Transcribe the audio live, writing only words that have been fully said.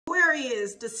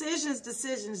Aquarius, decision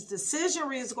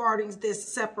regarding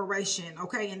this separation,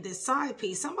 okay, and this side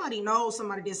piece. Somebody knows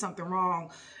somebody did something wrong,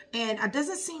 and it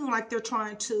doesn't seem like they're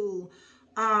trying to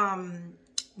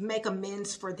make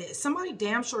amends for this. Somebody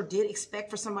damn sure did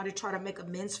expect for somebody to try to make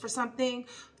amends for something.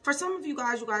 For some of you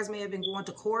guys may have been going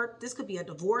to court. This could be a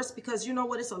divorce, because you know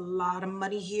what? It's a lot of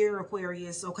money here,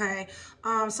 Aquarius, okay?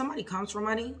 Somebody comes for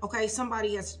money, okay?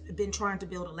 Somebody has been trying to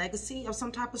build a legacy of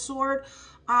some type of sort.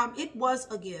 It was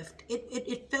a gift.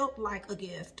 It felt like a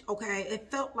gift, okay? It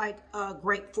felt like a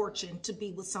great fortune to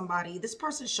be with somebody. This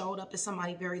person showed up as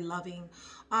somebody very loving,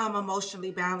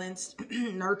 emotionally balanced,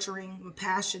 nurturing,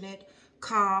 passionate,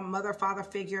 calm, mother, father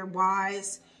figure,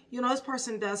 wise. You know, this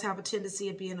person does have a tendency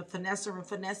of being a finesser, and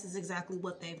finesse is exactly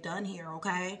what they've done here,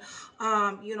 okay?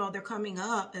 You know, they're coming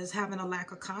up as having a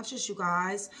lack of conscience, you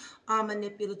guys.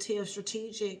 Manipulative,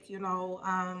 strategic, you know,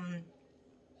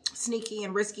 sneaky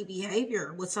and risky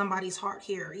behavior with somebody's heart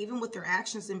here, even with their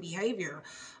actions and behavior.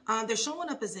 They're showing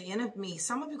up as an enemy.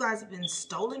 Some of you guys have been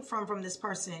stolen from this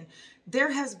person.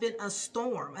 There has been a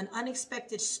storm, an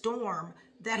unexpected storm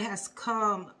that has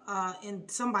come in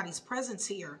somebody's presence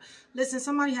here. Listen,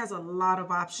 somebody has a lot of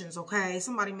options, okay?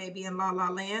 Somebody may be in la-la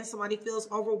land. Somebody feels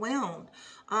overwhelmed.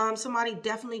 Somebody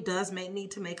definitely does need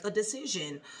to make a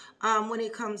decision when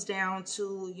it comes down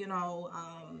to, you know,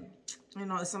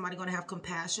 is somebody going to have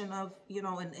compassion of, you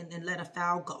know, and let a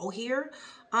foul go here?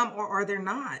 Or are they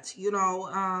not? You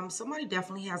know, somebody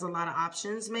definitely has a lot of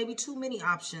options, maybe too many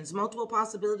options, multiple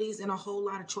possibilities, and a whole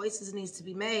lot of choices needs to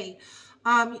be made.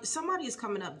 Somebody is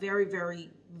coming up very, very,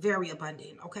 very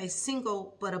abundant, okay?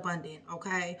 Single, but abundant,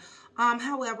 okay?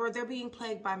 However, they're being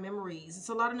plagued by memories. It's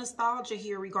a lot of nostalgia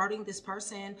here regarding this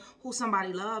person who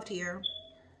somebody loved here.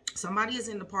 Somebody is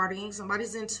into partying.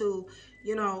 Somebody's into,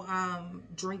 you know,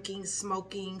 drinking,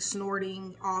 smoking,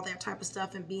 snorting, all that type of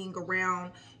stuff, and being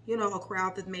around, you know, a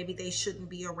crowd that maybe they shouldn't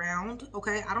be around,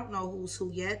 okay? I don't know who's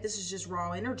who yet. This is just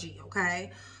raw energy, okay?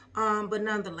 But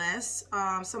nonetheless,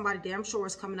 somebody damn sure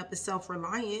is coming up as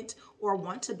self-reliant, or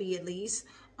want to be at least,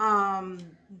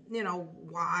 you know,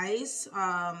 wise,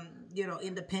 you know,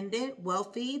 independent,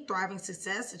 wealthy, thriving,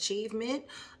 success, achievement,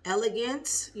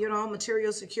 elegance, you know,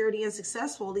 material security and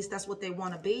successful. At least that's what they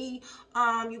want to be.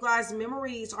 You guys,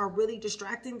 memories are really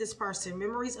distracting this person.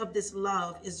 Memories of this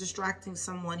love is distracting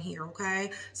someone here,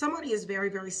 okay? Somebody is very,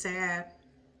 very sad.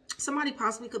 Somebody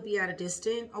possibly could be at a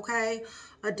distance, okay?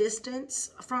 A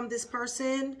distance from this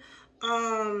person.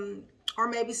 Or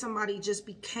maybe somebody just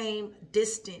became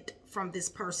distant from this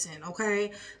person,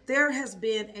 okay? There has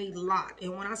been a lot.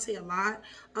 And when I say a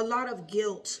lot of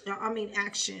guilt, I mean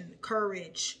action,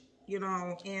 courage, you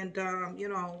know, and, you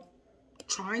know,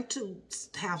 trying to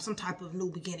have some type of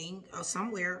new beginning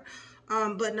somewhere.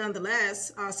 But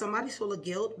nonetheless, somebody's full of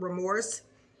guilt, remorse,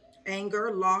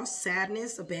 anger, loss,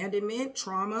 sadness, abandonment,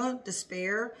 trauma,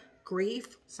 despair,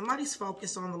 grief. Somebody's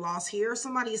focused on the loss here.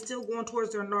 Somebody is still going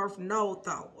towards their north node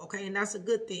though, okay? And that's a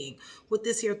good thing with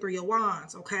this here Three of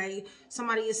Wands, okay?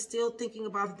 Somebody is still thinking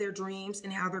about their dreams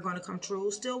and how they're going to come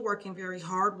true. Still working very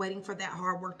hard, waiting for that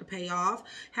hard work to pay off.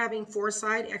 Having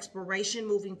foresight, exploration,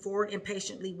 moving forward, and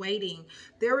patiently waiting.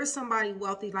 There is somebody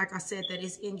wealthy, like I said, that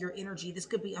is in your energy. This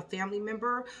could be a family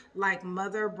member, like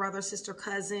mother, brother, sister,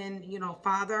 cousin, you know,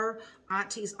 father,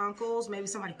 aunties, uncles. Maybe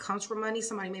somebody comes for money.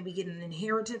 Somebody may be getting an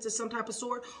inheritance of some type of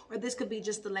sort. Or this could be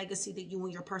just the legacy that you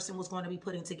and your person was going to be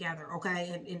putting together,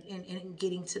 okay, and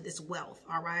getting to this wealth,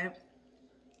 all right?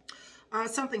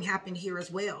 Something happened here as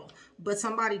well, but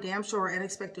somebody damn sure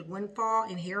unexpected windfall,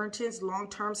 inheritance,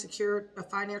 long-term secure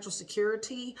financial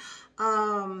security,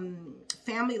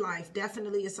 family life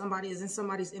definitely is somebody is in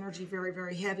somebody's energy very,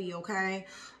 very heavy, okay?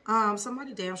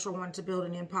 Somebody damn sure wanted to build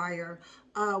an empire,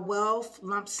 wealth,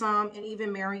 lump sum, and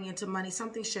even marrying into money.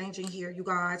 Something's changing here, you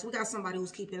guys. We got somebody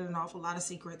who's keeping an awful lot of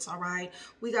secrets, all right?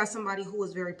 We got somebody who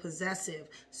is very possessive,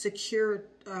 secure,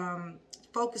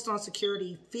 focused on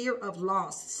security, fear of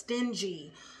loss,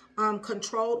 stingy,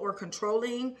 controlled or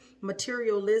controlling,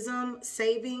 materialism,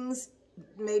 savings,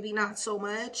 maybe not so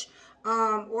much,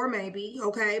 or maybe,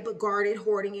 okay, but guarded,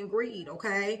 hoarding, and greed,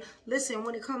 okay? Listen,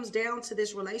 when it comes down to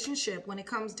this relationship, when it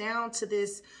comes down to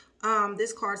this,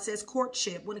 this card says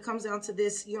courtship. When it comes down to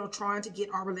this, you know, trying to get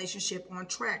our relationship on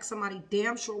track, somebody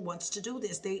damn sure wants to do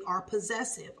this. They are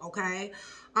possessive, okay?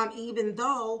 Even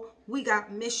though we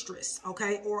got mistress,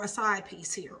 okay, or a side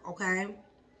piece here, okay?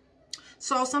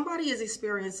 So somebody is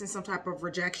experiencing some type of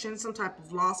rejection, some type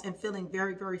of loss, and feeling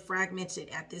very, very fragmented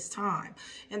at this time.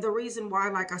 And the reason why,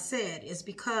 like I said, is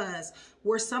because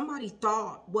where somebody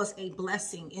thought was a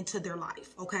blessing into their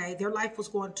life, okay? Their life was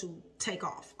going to take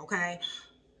off, okay?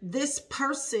 This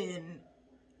person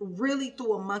really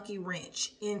threw a monkey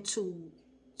wrench into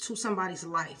to somebody's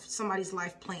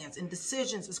life plans, and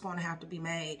decisions is going to have to be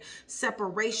made.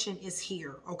 Separation is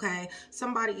here, okay?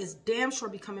 Somebody is damn sure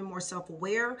becoming more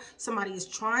self-aware. Somebody is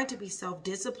trying to be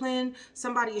self-disciplined.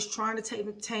 Somebody is trying to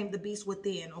tame the beast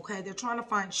within, okay? They're trying to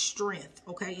find strength,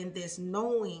 okay, in this,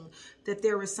 knowing that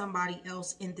there is somebody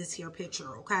else in this here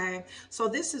picture, okay? So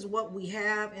this is what we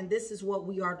have, and this is what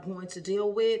we are going to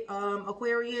deal with,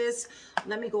 Aquarius.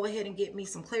 Let me go ahead and get me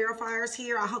some clarifiers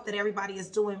here. I hope that everybody is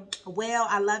doing well.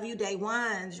 I love you, day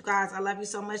ones. You guys, I love you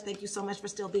so much. Thank you so much for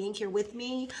still being here with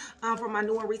me. For my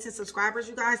new and recent subscribers,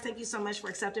 you guys, thank you so much for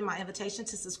accepting my invitation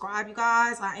to subscribe, you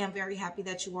guys. I am very happy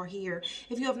that you are here.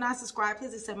 If you have not subscribed,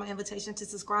 please accept my invitation to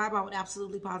subscribe. I would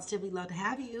absolutely, positively love to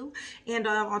have you. And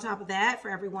on top of that, for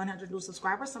every 100 new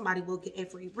subscribers, somebody will get a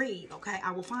free read, okay?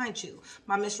 I will find you.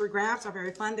 My mystery graphs are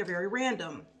very fun. They're very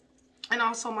random. And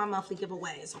also my monthly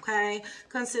giveaways, okay?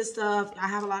 Consist of, I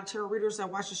have a lot of tarot readers that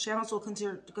watch this channel, so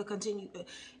continue.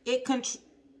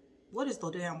 What is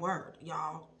the damn word,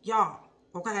 y'all,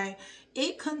 okay?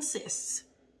 It consists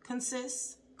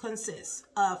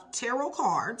of tarot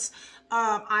cards,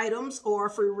 items, or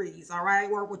free reads, all right?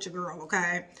 Work with your girl,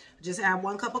 okay? Just had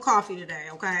 1 cup of coffee today,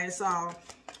 okay? So,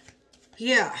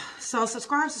 yeah, so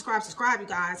subscribe, you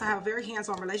guys. I have a very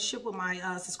hands-on relationship with my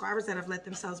subscribers that have let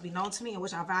themselves be known to me, and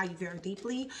which I value very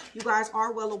deeply. You guys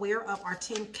are well aware of our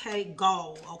 10K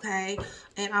goal, okay?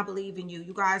 And I believe in you.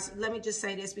 You guys, let me just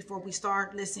say this before we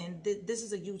start. Listen, this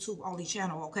is a YouTube-only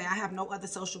channel, okay? I have no other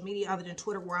social media other than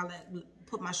Twitter where I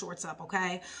put my shorts up,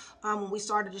 okay? When we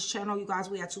started this channel, you guys,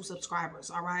 we had 2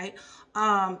 subscribers, all right?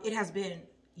 It has been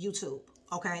YouTube,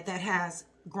 okay, that has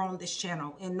grown this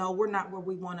channel. And no, we're not where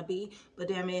we want to be, but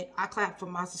damn it, I clap for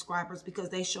my subscribers because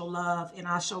they show love, and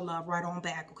I show love right on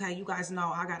back, okay? You guys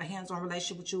know I got a hands-on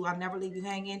relationship with you. I never leave you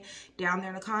hanging. Down there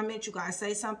in the comments, you guys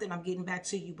say something, I'm getting back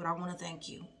to you, but I want to thank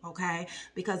you, okay?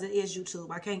 Because it is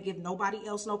YouTube. I can't give nobody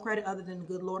else no credit other than the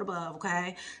good Lord above,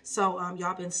 okay? So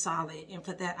y'all been solid, and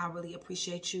for that I really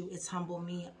appreciate you. It's humbled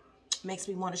me, makes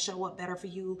me want to show up better for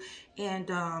you,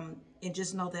 and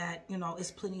just know that, you know, it's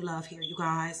plenty love here, you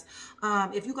guys.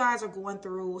 If you guys are going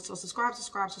through, so subscribe.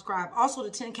 Also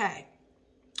the 10K.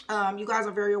 You guys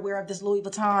are very aware of this Louis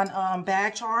Vuitton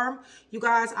bag charm. You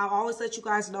guys, I always let you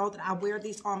guys know that I wear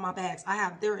these on my bags.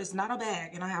 There is not a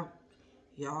bag, and I have,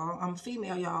 y'all, I'm a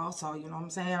female, y'all, so you know what I'm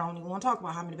saying, I don't even want to talk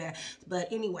about how many bags, but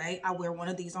anyway, I wear one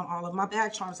of these on all of my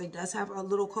bag charms. It does have a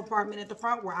little compartment at the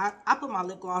front where I put my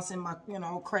lip gloss and my, you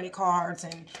know, credit cards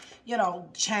and, you know,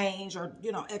 change, or,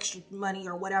 you know, extra money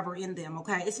or whatever in them,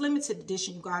 okay? It's limited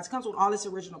edition, you guys. It comes with all this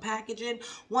original packaging.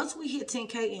 Once we hit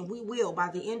 10K, and we will by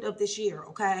the end of this year,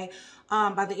 okay?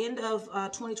 By the end of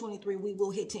 2023, we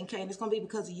will hit 10K, and it's going to be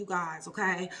because of you guys,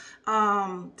 okay?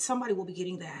 Somebody will be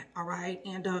getting that, all right?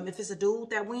 And if it's a dude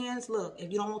that wins, look,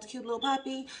 if you don't want the cute little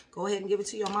puppy, go ahead and give it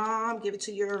to your mom, give it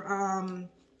to your,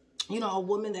 you know, a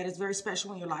woman that is very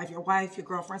special in your life, your wife, your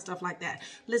girlfriend, stuff like that.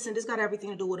 Listen, this got everything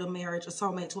to do with a marriage, a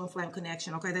soulmate, twin flame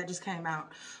connection, okay? That just came out.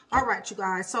 All right, you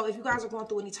guys. So if you guys are going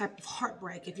through any type of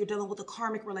heartbreak, if you're dealing with a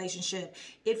karmic relationship,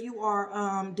 if you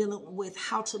are dealing with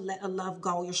how to let a love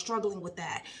go, you're struggling with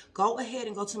that, go ahead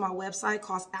and go to my website.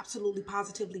 Costs absolutely,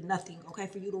 positively nothing, okay,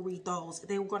 for you to read those.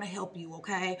 They were going to help you,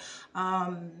 okay?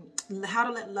 How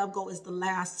to Let Love Go is the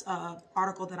last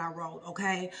article that I wrote,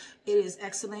 okay? It is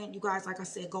excellent. You guys, like I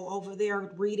said, go over there,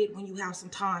 read it when you have some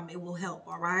time. It will help,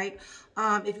 all right?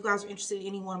 If you guys are interested in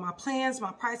any one of my plans,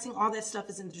 my pricing, all that stuff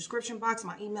is in the description box.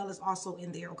 My email is also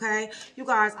in there, okay? You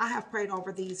guys, I have prayed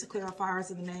over these clarifiers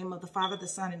in the name of the Father, the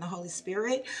Son, and the Holy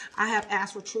Spirit. I have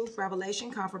asked for truth,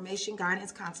 revelation, confirmation,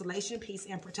 guidance, consolation, peace,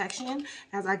 and protection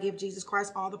as I give Jesus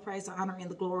Christ all the praise, the honor,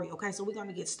 and the glory, okay? So we're going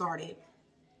to get started.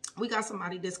 We got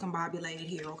somebody discombobulated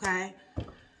here, okay?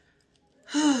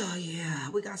 Oh, yeah,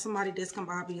 we got somebody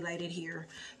discombobulated here.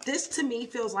 This, to me,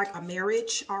 feels like a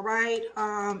marriage, all right?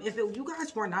 If you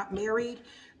guys were not married,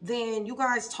 then you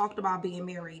guys talked about being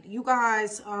married. You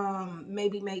guys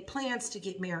maybe made plans to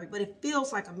get married, but it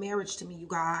feels like a marriage to me, you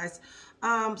guys.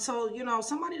 So, you know,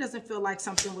 somebody doesn't feel like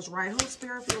something was right. Holy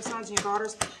Spirit, for your sons and your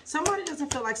daughters, somebody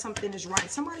doesn't feel like something is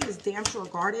right. Somebody is damn sure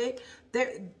guarded.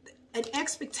 An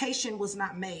expectation was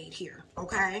not made here,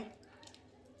 okay?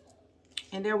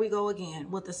 And there we go again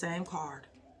with the same card.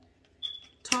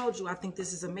 Told you, I think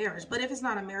this is a marriage. But if it's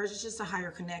not a marriage, it's just a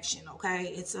higher connection,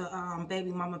 okay? It's a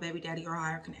baby mama, baby daddy, or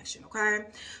higher connection, okay?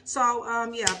 So,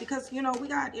 yeah, because, you know, we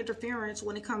got interference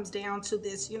when it comes down to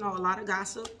this, you know, a lot of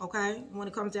gossip, okay? When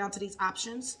it comes down to these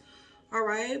options, All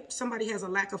right. Somebody has a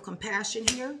lack of compassion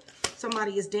here.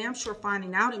 Somebody is damn sure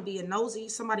finding out and being nosy.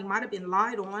 Somebody might have been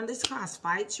lied on. This cause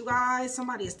fights, you guys.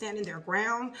 Somebody is standing their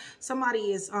ground.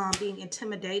 Somebody is being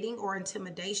intimidating or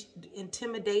intimidated,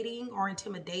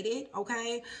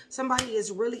 okay? Somebody is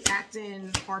really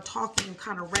acting or talking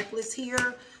kind of reckless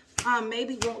here.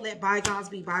 Maybe won't let bygones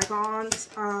be bygones.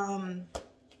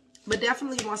 But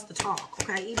definitely wants to talk,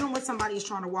 okay? Even when somebody is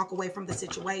trying to walk away from the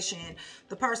situation,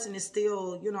 the person is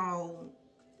still, you know...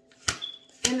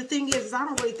 And the thing is, I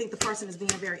don't really think the person is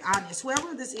being very honest.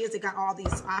 Whoever this is that got all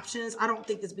these options, I don't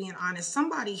think it's being honest.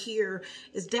 Somebody here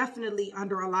is definitely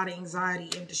under a lot of anxiety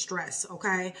and distress,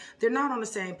 okay? They're not on the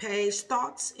same page.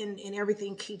 Thoughts and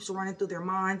everything keeps running through their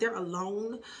mind. They're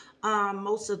alone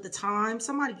most of the time.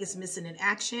 Somebody gets missing in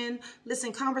action.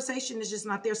 Listen, conversation is just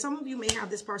not there. Some of you may have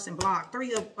this person blocked.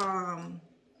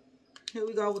 Here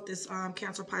we go with this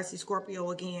Cancer, Pisces,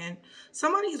 Scorpio again.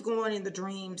 Somebody is going in the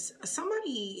dreams.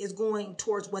 Somebody is going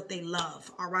towards what they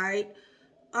love, all right?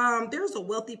 There's a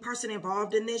wealthy person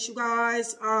involved in this, you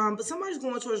guys. But somebody's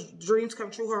going towards dreams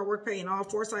come true, hard work paying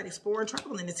off, foresight, exploring,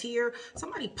 traveling is here.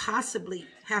 Somebody possibly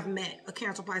have met a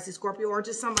Cancer, Pisces, Scorpio, or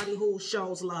just somebody who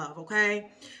shows love,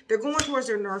 okay? They're going towards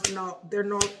their north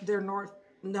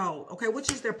node, okay,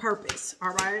 which is their purpose,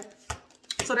 all right?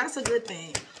 So that's a good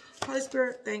thing. Holy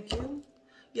Spirit, thank you.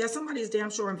 Yeah, somebody's damn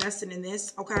sure investing in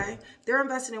this, okay? They're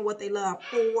investing in what they love.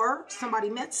 Or somebody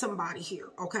met somebody here,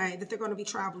 okay, that they're going to be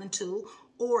traveling to.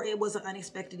 Or it was an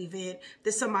unexpected event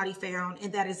that somebody found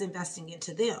and that is investing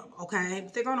into them, okay?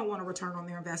 They're going to want to return on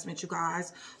their investment, you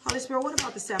guys. Holy Spirit, what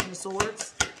about the Seven of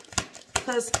Swords?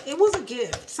 Because it was a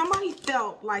gift. Somebody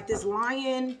felt like this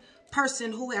lying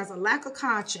person who has a lack of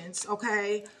conscience,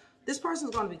 okay? This person's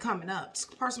going to be coming up. This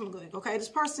person, okay? This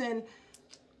person...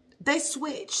 They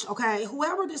switched, okay?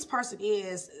 Whoever this person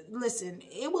is, listen,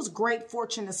 it was great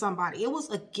fortune to somebody. It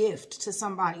was a gift to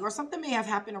somebody. Or something may have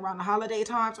happened around the holiday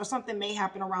times. Or something may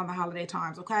happen around the holiday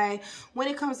times, okay? When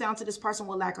it comes down to this person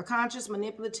with lack of conscience,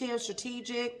 manipulative,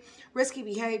 strategic, risky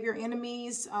behavior,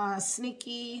 enemies,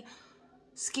 sneaky,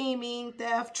 scheming,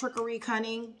 theft, trickery,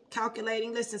 cunning,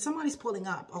 calculating. Listen, somebody's pulling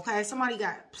up, okay? Somebody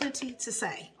got plenty to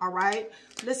say, all right?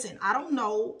 Listen, I don't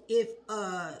know if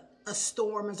a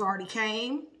storm has already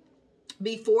came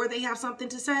before they have something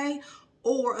to say,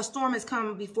 or a storm has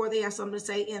come before they have something to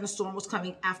say, and a storm was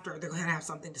coming after they're going to have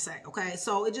something to say, okay?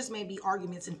 So it just may be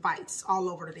arguments and fights all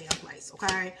over the damn place,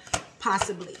 okay?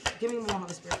 Possibly. Give me more,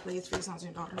 Holy Spirit, please, for your sons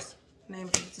and your daughters. In the name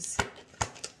of Jesus.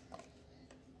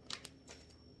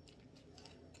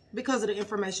 Because of the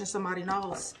information somebody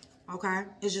knows, okay?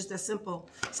 It's just that simple.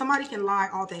 Somebody can lie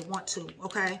all they want to,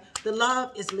 okay? The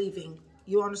love is leaving.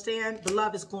 You understand? The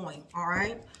love is going, all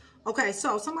right? Okay,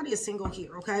 so somebody is single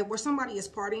here, okay? Where somebody is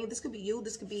partying. This could be you.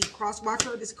 This could be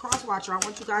cross-watcher. This is cross-watcher. I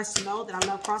want you guys to know that I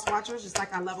love cross-watchers just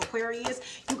like I love Aquarius.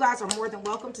 You guys are more than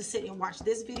welcome to sit and watch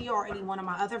this video or any one of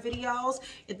my other videos.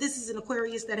 If this is an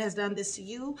Aquarius that has done this to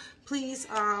you, please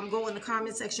go in the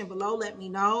comment section below. Let me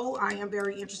know. I am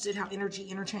very interested how energy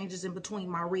interchanges in between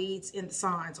my reads and the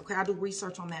signs, okay? I do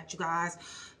research on that, you guys.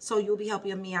 So you'll be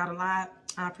helping me out a lot.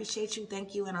 I appreciate you.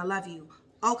 Thank you, and I love you.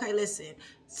 Okay, listen.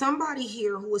 Somebody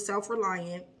here who is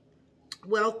self-reliant,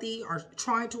 wealthy, or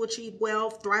trying to achieve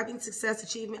wealth, thriving, success,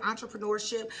 achievement,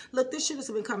 entrepreneurship. Look, this shit has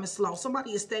been coming slow.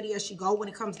 Somebody is steady as she go when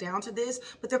it comes down to this,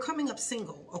 but they're coming up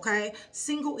single, okay?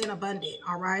 Single and abundant,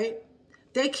 all right?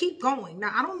 They keep going.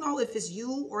 Now, I don't know if it's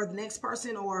you or the next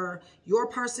person or your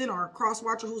person or a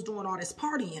cross-watcher who's doing all this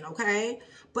partying, okay?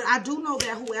 But I do know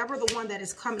that whoever the one that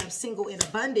is coming up single and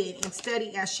abundant and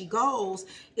steady as she goes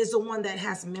is the one that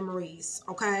has memories,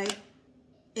 okay?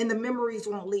 And the memories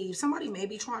won't leave. Somebody may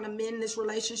be trying to mend this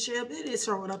relationship. It is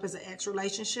showing up as an ex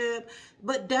relationship,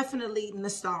 but definitely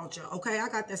nostalgia, okay? I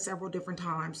got that several different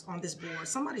times on this board.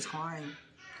 Somebody's crying.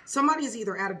 Somebody is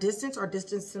either at a distance or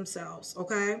distanced themselves,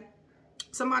 okay?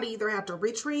 Somebody either had to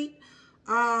retreat,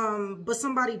 but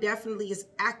somebody definitely is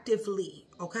actively,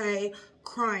 okay,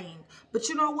 crying. But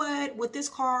you know what? With this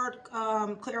card,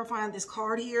 clarifying this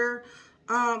card here,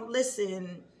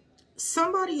 listen,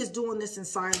 somebody is doing this in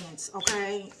silence,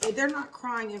 okay? They're not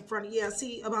crying in front of, yeah,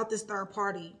 see, about this third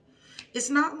party. It's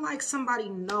not like somebody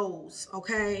knows,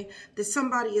 okay, that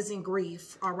somebody is in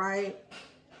grief, all right?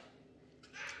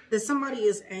 That somebody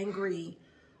is angry,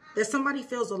 that somebody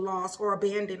feels a loss or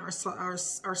abandoned or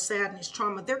sadness,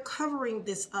 trauma. They're covering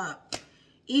this up,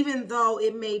 even though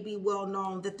it may be well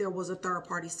known that there was a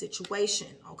third-party situation,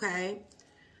 okay?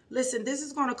 Listen, this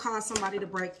is going to cause somebody to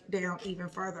break down even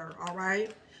further, all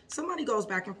right? Somebody goes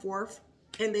back and forth,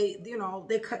 and they, you know,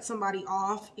 they cut somebody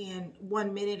off in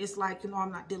 1 minute. It's like, you know,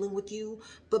 I'm not dealing with you.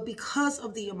 But because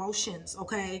of the emotions,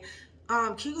 okay,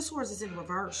 King of Swords is in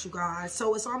reverse, you guys.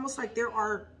 So it's almost like there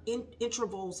are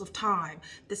intervals of time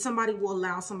that somebody will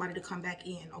allow somebody to come back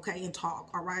in, okay, and talk,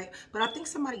 all right? But I think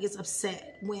somebody gets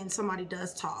upset when somebody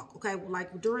does talk, okay?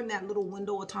 Like during that little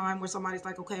window of time where somebody's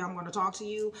like, okay, I'm going to talk to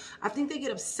you. I think they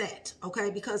get upset, okay,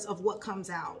 because of what comes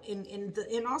out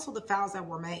and also the vows that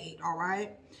were made, all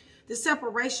right? The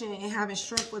separation and having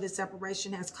strength for the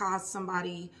separation has caused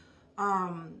somebody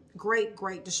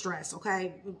great distress,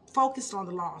 okay? Focused on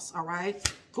the loss, all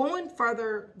right? Going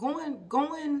further,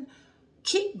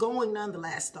 keep going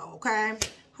nonetheless, though, okay?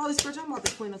 Holy Spirit, talking about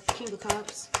the King of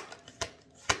Cups.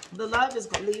 The love is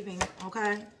leaving,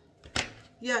 okay?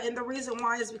 Yeah, and the reason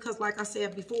why is because, like I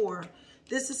said before,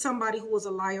 this is somebody who was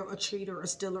a liar, a cheater, a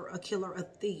stealer, a killer, a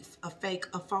thief, a fake,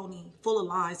 a phony, full of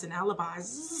lies and alibis.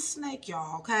 This is a snake,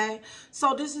 y'all, okay?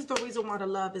 So this is the reason why the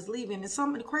love is leaving. And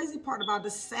the crazy part about it,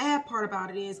 the sad part about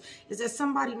it is that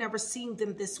somebody never seen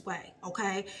them this way,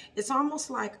 okay? It's almost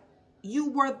like you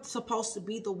were supposed to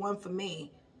be the one for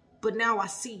me, but now I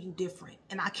see you different,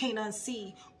 and I can't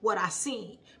unsee what I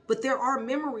seen. But there are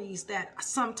memories that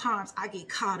sometimes I get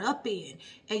caught up in,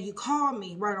 and you call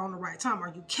me right on the right time,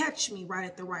 or you catch me right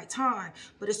at the right time.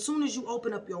 But as soon as you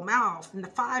open up your mouth, and the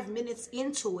 5 minutes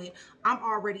into it, I'm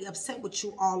already upset with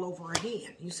you all over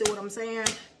again. You see what I'm saying?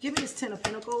 Give me this 10 of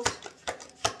Pentacles.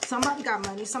 Somebody got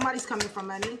money. Somebody's coming from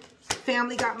money.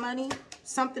 Family got money.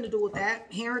 Something to do with that.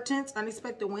 Inheritance,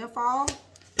 unexpected windfall.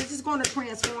 This is going to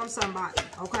transform somebody,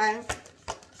 okay?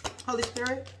 Holy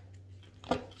Spirit.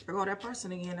 There go that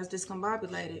person again that's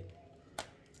discombobulated.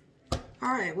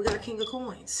 All right, we got a King of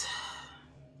Coins.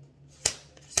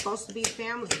 Supposed to be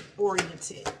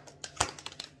family-oriented.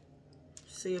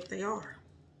 See if they are.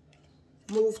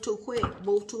 Move too quick.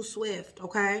 Move too swift,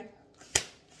 okay?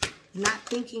 Not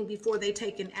thinking before they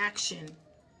take an action.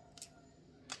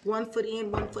 1 foot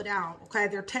in, 1 foot out, okay?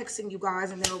 They're texting you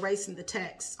guys and they're erasing the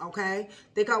text, okay?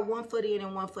 They got 1 foot in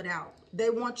and 1 foot out.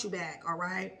 They want you back, all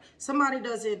right? Somebody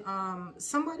doesn't,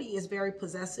 somebody is very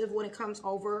possessive when it comes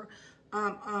over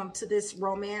to this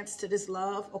romance, to this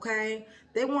love, okay?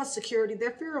 They want security.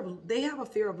 They have a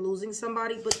fear of losing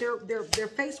somebody, but they're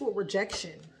faced with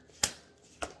rejection.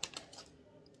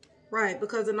 Right,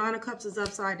 because the 9 of Cups is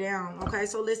upside down, okay?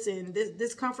 So listen,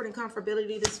 this comfort and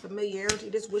comfortability, this familiarity,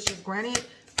 this wishes granted,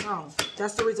 no,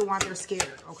 that's the reason why they're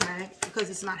scared, okay? Because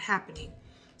it's not happening.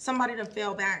 Somebody done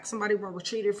fell back. Somebody were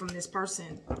retreated from this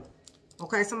person,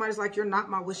 okay? Somebody's like, you're not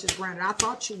my wishes granted. I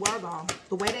thought you were, though.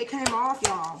 The way they came off,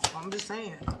 y'all, I'm just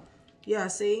saying. Yeah,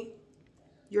 see?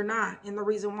 You're not. And the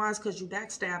reason why is because you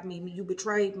backstabbed me. You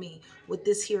betrayed me with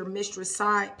this here mistress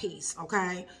side piece,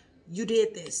 okay? You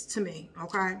did this to me,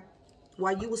 okay?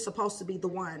 While you were supposed to be the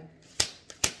one.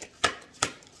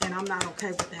 And I'm not okay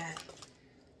with that.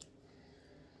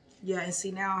 Yeah, and see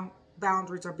now,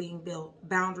 boundaries are being built.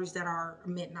 Boundaries that are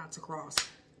meant not to cross.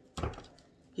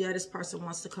 Yeah, this person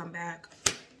wants to come back.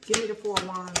 Give me the 4 of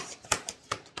Wands.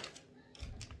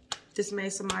 This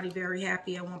made somebody very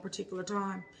happy at one particular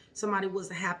time. Somebody was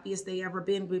the happiest they ever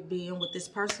been with being with this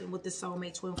person, with this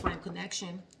soulmate twin flame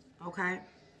connection. Okay?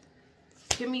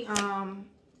 Give me,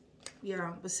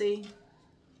 yeah, but see,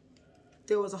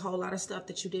 there was a whole lot of stuff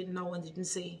that you didn't know and didn't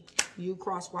see. You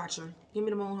cross-watcher. Give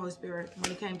me the Moon, Holy Spirit,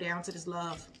 when it came down to this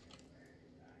love.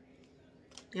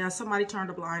 Yeah, somebody turned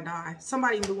a blind eye.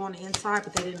 Somebody knew on the inside,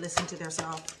 but they didn't listen to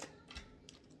themselves.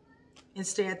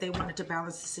 Instead, they wanted to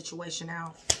balance the situation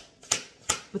out.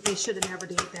 But they should have never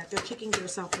did that. They're kicking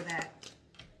themselves for that.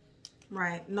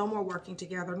 Right. No more working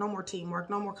together. No more teamwork.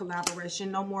 No more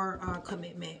collaboration. No more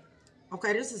commitment.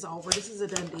 Okay, this is over. This is a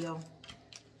done deal.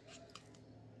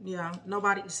 Yeah,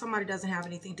 somebody doesn't have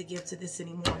anything to give to this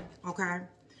anymore, okay?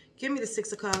 Give me the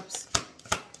 6 of Cups.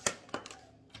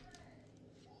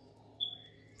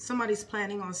 Somebody's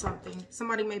planning on something.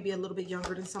 Somebody may be a little bit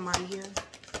younger than somebody here.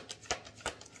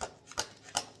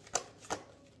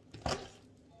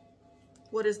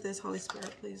 What is this, Holy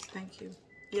Spirit, please? Thank you.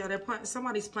 Yeah,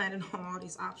 somebody's planning on all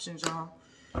these options, y'all.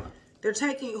 They're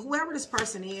taking, whoever this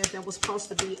person is that was supposed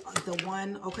to be the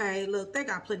one, okay, look, they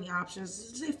got plenty of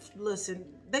options. Listen,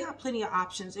 they got plenty of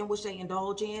options in which they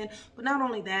indulge in. But not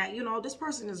only that, you know, this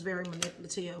person is very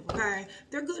manipulative, okay?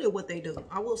 They're good at what they do.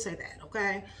 I will say that,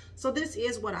 okay? So this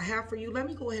is what I have for you. Let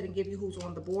me go ahead and give you who's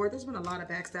on the board. There's been a lot of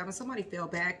backstabbing. Somebody fell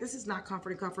back. This is not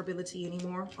comfort and comfortability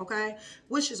anymore, okay?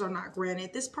 Wishes are not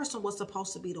granted. This person was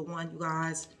supposed to be the one, you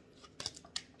guys.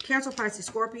 Cancer, Pisces,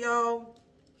 Scorpio,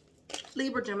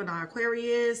 Libra, Gemini,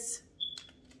 Aquarius,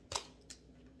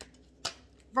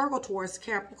 Virgo, Taurus,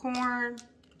 Capricorn,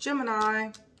 Gemini.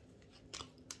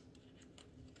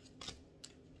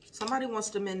 Somebody wants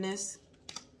to mend this.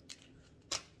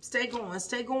 Stay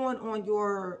going on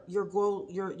your goal,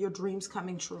 your dreams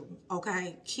coming true.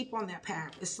 Okay, keep on that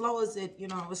path. As slow as it,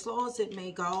 as slow as it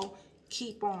may go,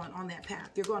 keep on that path.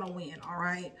 You're going to win. All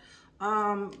right.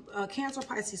 Cancer,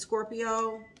 Pisces,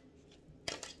 Scorpio,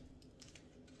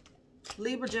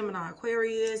 Libra, Gemini,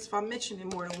 Aquarius. If I'm mentioning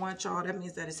more than one, y'all, that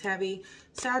means that it's heavy.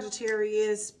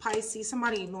 Sagittarius, Pisces.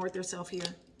 Somebody ignored themselves here.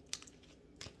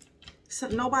 So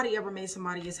nobody ever made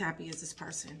somebody as happy as this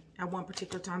person at one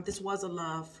particular time. This was a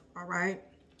love, all right?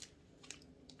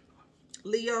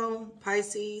 Leo,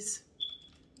 Pisces.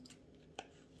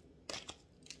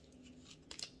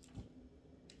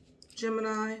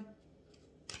 Gemini.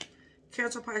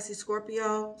 Cancer, Pisces,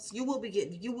 Scorpio. So you will be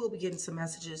getting some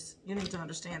messages. You need to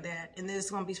understand that. And this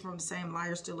is going to be from the same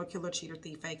liar, stealer, killer, cheater,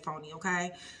 thief, fake, phony,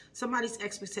 okay? Somebody's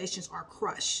expectations are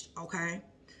crushed, okay?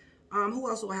 Who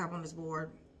else do I have on this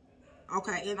board?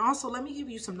 Okay, and also let me give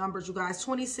you some numbers, you guys.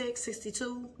 26,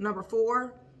 62, number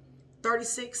 4,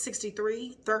 36,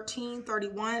 63, 13,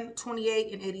 31,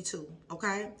 28, and 82,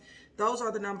 okay? Those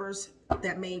are the numbers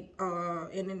that may,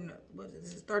 and then, what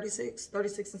is this,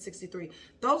 36, and 63.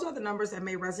 Those are the numbers that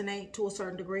may resonate to a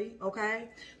certain degree, okay?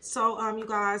 So, you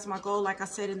guys, my goal, like I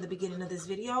said in the beginning of this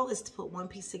video, is to put one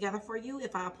piece together for you.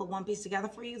 If I put one piece together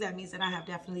for you, that means that I have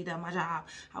definitely done my job.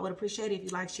 I would appreciate it if you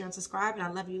like, share, and subscribe, and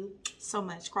I love you so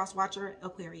much. Cross Watcher,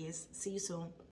 Aquarius. See you soon.